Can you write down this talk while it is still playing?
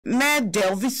may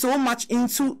delve so much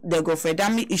into the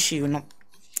Gofredami issue, no.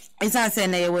 It's I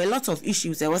saying there were a lot of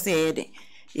issues. I was saying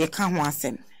you can't want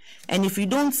them, and if you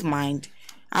don't mind,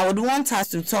 I would want us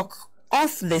to talk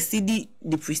off the CD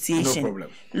depreciation. No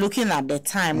problem. Looking at the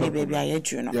time, maybe I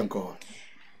heard you know. Yeah, go on.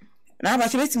 Now,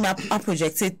 but you I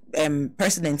projected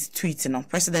President tweet, you know,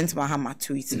 President Mahama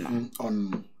tweet, you know,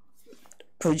 on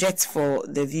projects for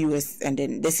the viewers, and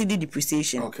then the CD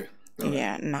depreciation. Okay.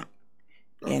 Yeah, nah.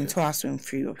 Okay. And to us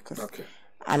free because okay.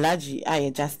 Allergy,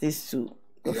 I justice to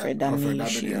Gofredami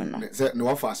issue, no.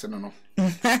 No fast, no.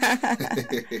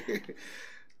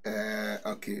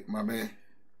 Okay, my man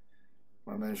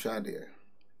Shadia.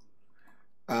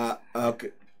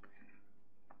 Okay.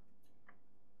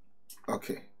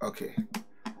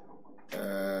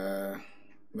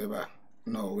 Maybe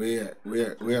no,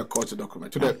 we are court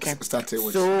document. Today started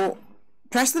with. So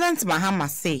President Mahama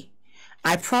say,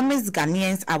 I promise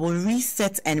Ghanaians I will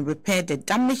reset and repair the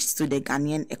damage to the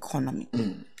Ghanaian economy.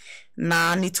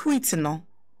 Now, the tweet, no,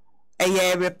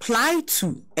 a reply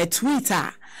to a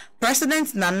tweeter.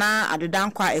 President Nana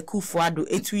Adodankwa Akufo-Addo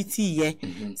a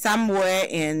tweet somewhere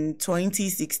in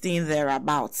 2016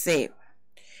 thereabout say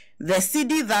the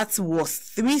cedi that was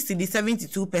 3 cedi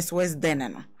 72 pesos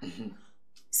then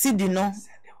cedi no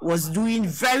was doing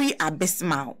very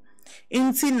abysmal.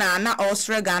 Inti Nana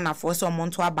Austria Ghana for some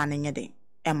month to abanenye de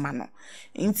emano.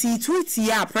 Inti tweet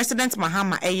ya President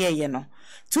Mahama eye no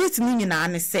tweet ni na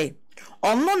ane say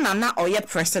ono Nana oye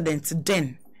president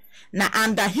then na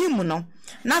under him no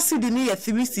na cedi ni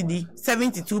 3 cedi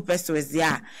 72 pesos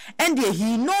ya and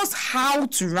he knows how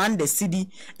to run the cedi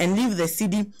and leave the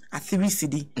cedi at 3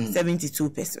 cedi 72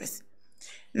 pesos.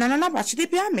 Nana bachide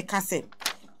bia meka say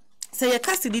you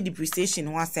cast the depreciation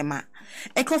wasema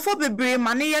ekrofo bebre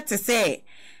mane yete say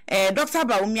Dr.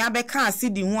 Baumi abeka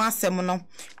cedi ho asem no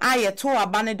aye to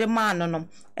abane de man no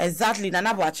exactly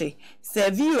Nana bache say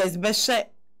viewers be share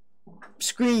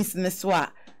screens in so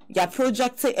ya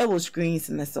project e was screens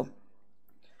in so.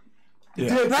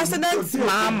 President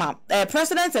Mahama,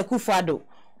 President Akufo-Addo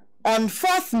on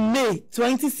 4th May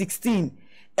 2016,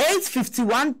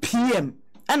 8:51 p.m.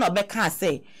 and Obeka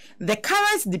say the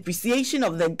current depreciation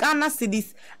of the Ghana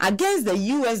cedis against the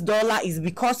US dollar is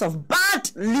because of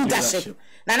bad leadership.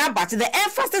 Nana, but the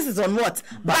emphasis is on what?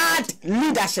 Bad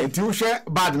leadership. You share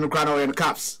bad in the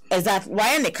caps. Exactly.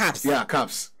 Why in the caps? Yeah,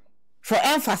 caps. For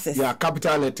emphasis. Yeah,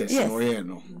 capital letters. Yes. No, yeah,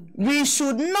 no. We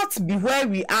should not be where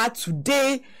we are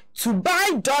today to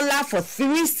buy dollar for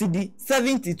 3 cedi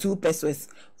 72 pesos.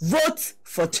 Vote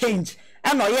for change.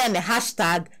 And the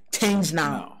hashtag change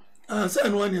now. And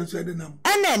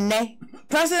then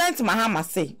President Mahama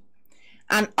say,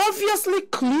 an obviously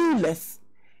clueless,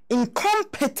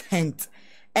 incompetent,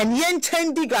 and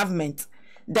yen-trendy government,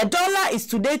 the dollar is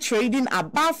today trading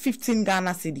above 15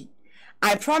 Ghana cedi.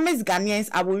 I promise Ghanaians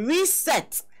I will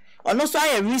reset, or no,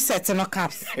 sorry, reset no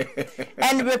caps,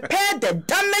 and repair the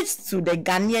damage to the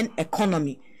Ghanaian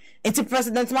economy. It's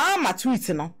President Mahama tweet,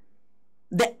 no.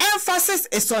 The emphasis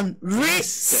is on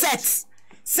reset.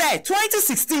 Say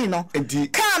 2016, no.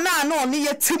 Car na no ni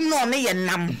ye team no ni ye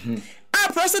nam.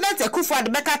 President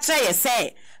Akufo-Addo beka che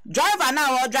say driver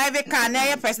now or drive car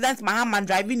na President Mahama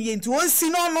driving ye into one si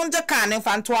no no de car na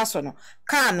fanto aso no.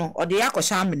 Car no or de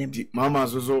yakosha amnem. Mama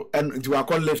so and you are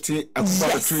called lefty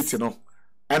Akufo tweet no.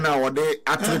 And now they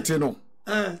athlete no.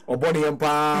 Or body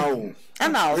empower.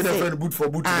 And now they good for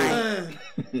boot.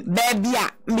 Baby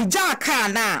me ja car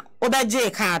na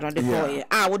obeje car no de boy.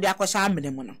 Wo de yakosha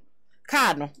amnem no.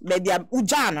 Car no baby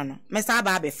ujano no me sa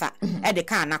ba be fa e de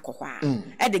car na kokwa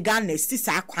e de Ghana si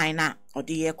sa kwan na o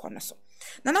de ye kono so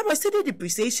na na ba cedi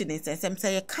depreciation is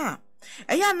say car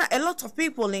e ya na a lot of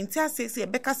people in tia say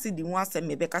beka cedi one asem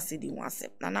me beka cedi one asem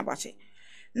na ba che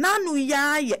na no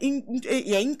ya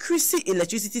increase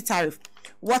electricity tariff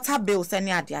water bills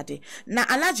any ade na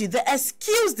allergy the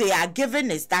excuse they are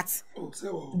given is that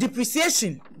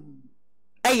depreciation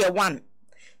e one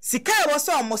sika e was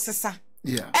almost sesa.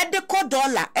 Yeah. Edeko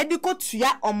dollar, edeko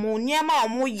tuya omo nyema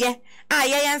omo ye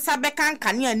aye nsa beka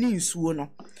nkane ani nsuo no.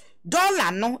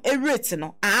 Dollar no rate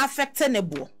no affect ne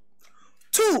bo.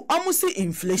 2 almost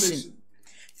inflation.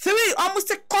 3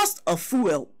 almost cost of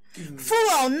fuel.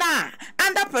 Fuel na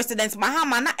under President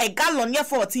Mahama na a gallon ye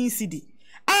 14 cedi.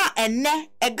 Ene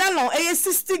a gallon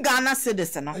 60 Ghana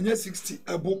cedis no. Anya 60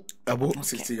 above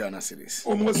 60 Ghana cedis.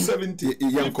 Almost 70.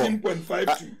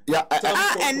 15.52. Yeah.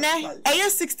 Ene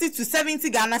 60 to 70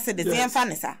 Ghana cedis.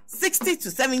 Yes. 60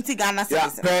 to 70 Ghana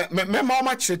cedis. Yeah. Me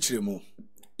mama church mo.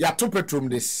 Ya to petrol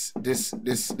this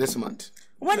month.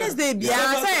 Wednesday bia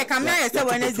say come here say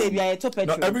Wednesday bia to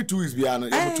petrol. No, every 2 weeks bia no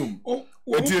ya tum.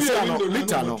 It is no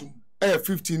liter no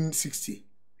 1560.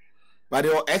 but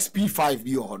your XP5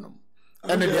 be on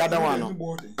and the other one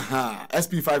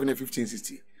SP5 in a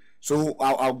 1560. So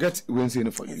I'll get Wednesday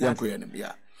for you.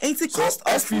 Yeah. It's a cost of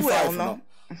SP5 no.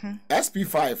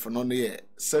 SP5 for no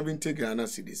 70 Ghana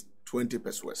cedis, 20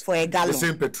 pesos for a gallon. The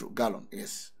same petrol gallon,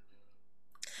 yes.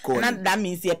 And that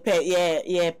means the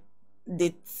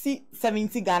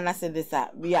 70 Ghana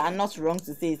cedis. We are not wrong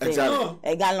to say exactly.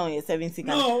 A gallon is 70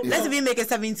 Ghana. No. Let's even make it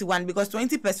 71 because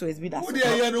 20 pesos is with us.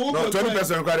 No, 20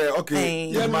 pesos.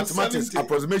 Okay, mathematics 70.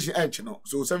 Approximation edge, no.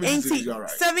 So 70 is all right.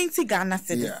 70 Ghana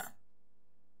cedis. Yeah.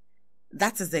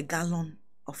 That is a gallon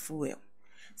of fuel.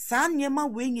 San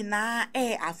yema we na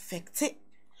affected.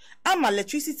 Am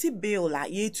electricity bill la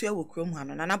ye to a krom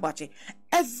hano na nabache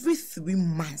every 3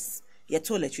 months ye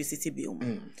to electricity bill.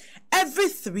 Every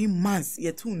 3 months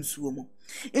ye to nsuomo.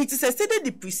 It is a steady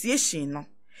depreciation no.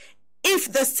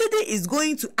 If the city is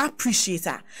going to appreciate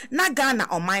her, na Ghana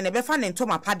or mine be fan ento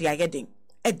mapadi ayedin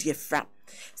e die fra.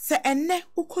 Se enne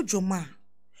ukojoma.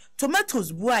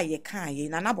 Tomatoes bua ye kan ye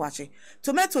na nabache.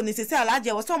 Tomato ni se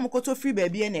alaje wo so mokoto free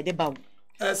baby e na de bawo.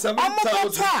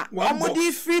 7,000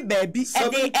 Omodi free baby e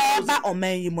de eba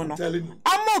oman yi mu no.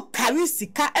 Omo carry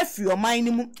sika afri oman ni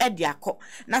mu e de akọ.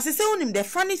 Na se unim the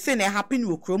funny thing that happen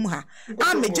wo krom ha.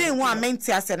 Am je nwa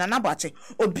amenti ase na nabache.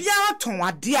 Obiara ton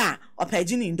ade a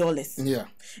opagin in dollars. Yeah.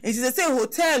 It is say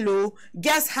hotel o,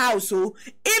 guest house o,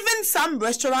 even some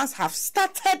restaurants have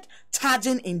started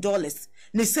charging in dollars.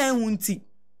 Ne say hunti.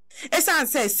 Esan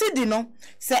say cedi no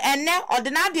say enne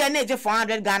ordinary na eje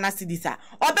 400 Ghana cedis a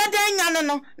obede nya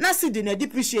no na cedi na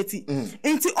depreciate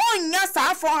nti onya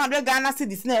sa 400 Ghana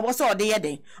cedis na e wo so ode ye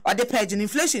den ode page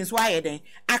inflation so aye den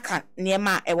aka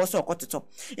niema e wo so okototo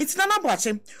it's na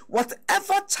naboache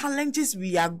whatever challenges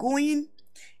we are going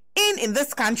in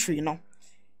this country no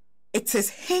it is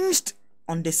hinged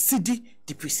on the cedi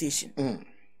depreciation.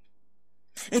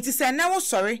 It is a now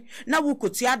sorry, now we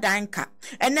could see a danka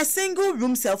and a single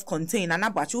room self contained and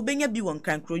about you being a B1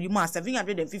 crankro, you must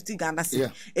 750 Ghana,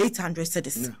 800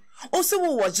 cedis. Also,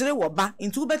 was Jerewa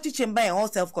into better chamber and all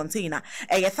self container,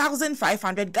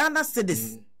 1,500 Ghana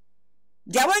cedis.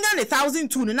 There were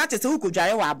 1,002 not as who could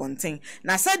Jaya Bonting.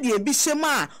 Now said the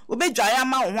Bishema, Ube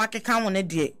Jayama, and Waka Town a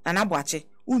day, and Abache,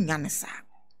 Unyanasa.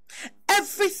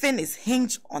 Everything is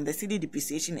hinged on the city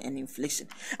depreciation and inflation.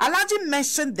 Alaji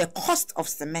mentioned the cost of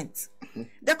cement.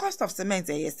 The cost of cement,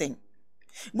 you're saying.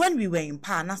 When we were in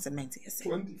power, not cement, you're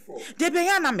saying. 24.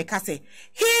 Debeyana Mekase,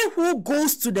 he who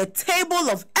goes to the table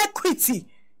of equity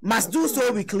must do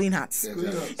so with clean hearts.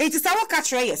 It is our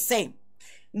catcher, you're saying.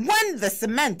 When the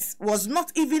cement was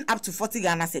not even up to 40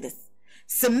 Ghana cedis.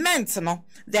 Cement, no,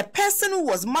 the person who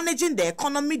was managing the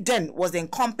economy then was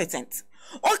incompetent.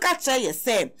 Okache ye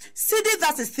say city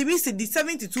that is 3 cedi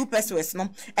 72 pesos no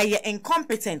e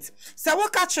incompetent. So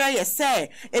okache ye say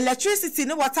electricity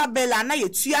no water bill na ye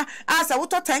tua as a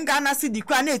water 10 Ghana cedi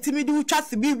kra na etimi di utwa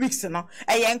 3 weeks no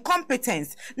e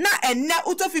incompetence na enne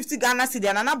uto 50 Ghana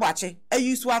cedi na nabache e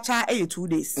use wacha e 2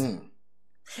 days.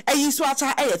 E use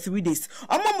wacha e 3 days.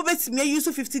 Omo mo betimi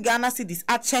use 50 Ghana cedis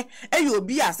ache e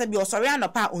obi a se bi osori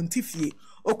anopa ontifie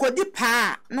okodi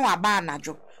pa no aba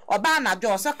anajo oba na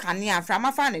jo so kanea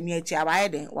frama fan ni echi abaye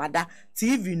den wada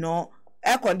TV no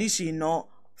air condition no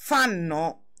fan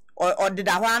no or did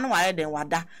a one wire den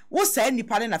wada wo say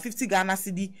nipa na 50 Ghana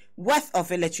cedi worth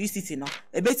of electricity no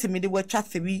e betimi de watcha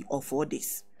 3 or 4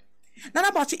 days. Now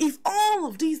about if all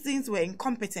of these things were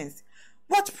incompetence,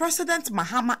 what President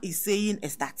Mahama is saying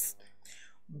is that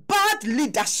bad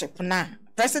leadership now.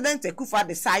 President Ekufa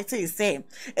decided is saying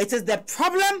it is the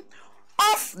problem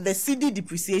of the cedi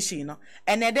depreciation, you know,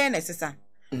 and then necessary.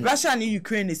 Russia and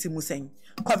Ukraine is musing.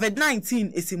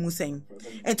 COVID-19 is musing.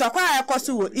 And to acquire cost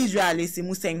Israel is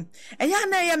musing. And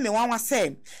ya me one was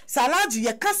saying, Salaji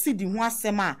ya custody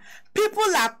sema.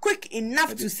 People are quick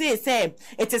enough to say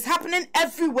it is happening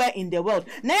everywhere in the world.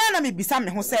 Na ya na me bisa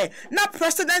me ho say na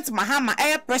President Mahama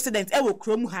president wo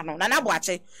krom ha no na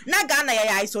naboache na Ghana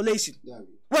ya isolation.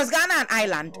 Was Ghana an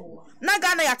island? Na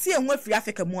Ghana ya tie ho afri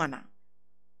Africa mu ana.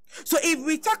 So if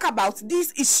we talk about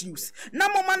these issues,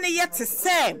 Namomane yet to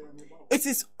say it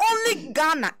is only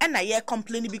Ghana and I hear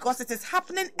complaining because it is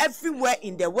happening everywhere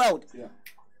in the world.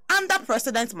 Under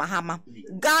President Mahama,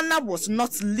 Ghana was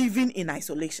not living in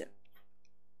isolation.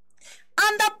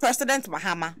 Under President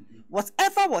Mahama,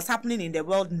 whatever was happening in the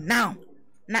world now,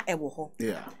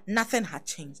 nothing had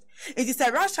changed. It is a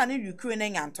Russian and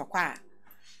Ukrainian and Tokwa.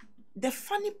 The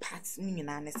funny part,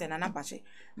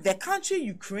 the country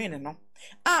Ukraine, no,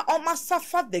 almost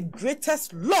suffered the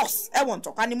greatest loss. I want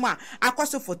to talk anymore.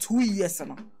 Across for 2 years,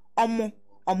 no,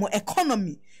 omo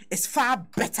economy is far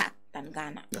better than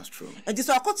Ghana. That's true. And this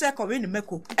is what I call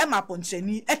Meko. Emma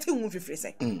Poncheni, eti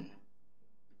unfifrese.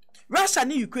 Russia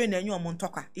ni Ukraine enyo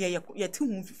montoka ye ti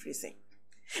hu fifire say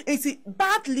it's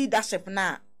bad leadership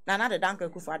na the danko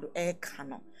Akufo-Addo ka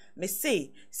no me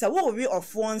say se wo we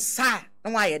of one sa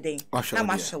na wa ye den na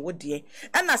ma hwe wo de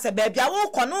e na se ba bia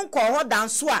wo kɔ no nkɔ ho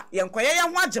danso a ye nkɔye ye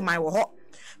ho agemai wo ho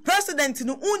president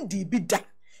no undi bi da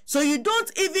so you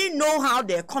don't even know how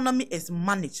the economy is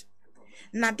managed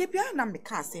na de bia na me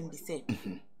ka asem bi say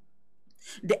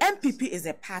the MPP is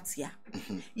a party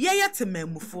ye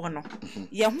temamufo no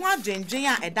ye ho adwenjen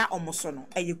a eda omoso no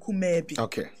eye kuma bi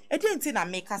okay e dey nti na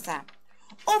make asa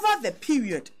over the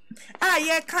period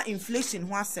ye ka inflation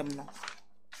ho asem no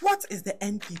what is the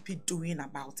NPP doing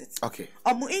about it okay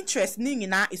omo interest ni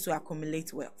nyina is to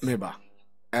accumulate wealth meba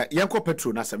yenko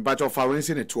petrol na sem but of our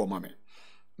in it to mama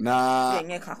na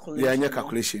yenye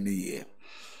calculation ni ye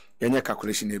yenye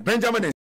calculation ni Benjamin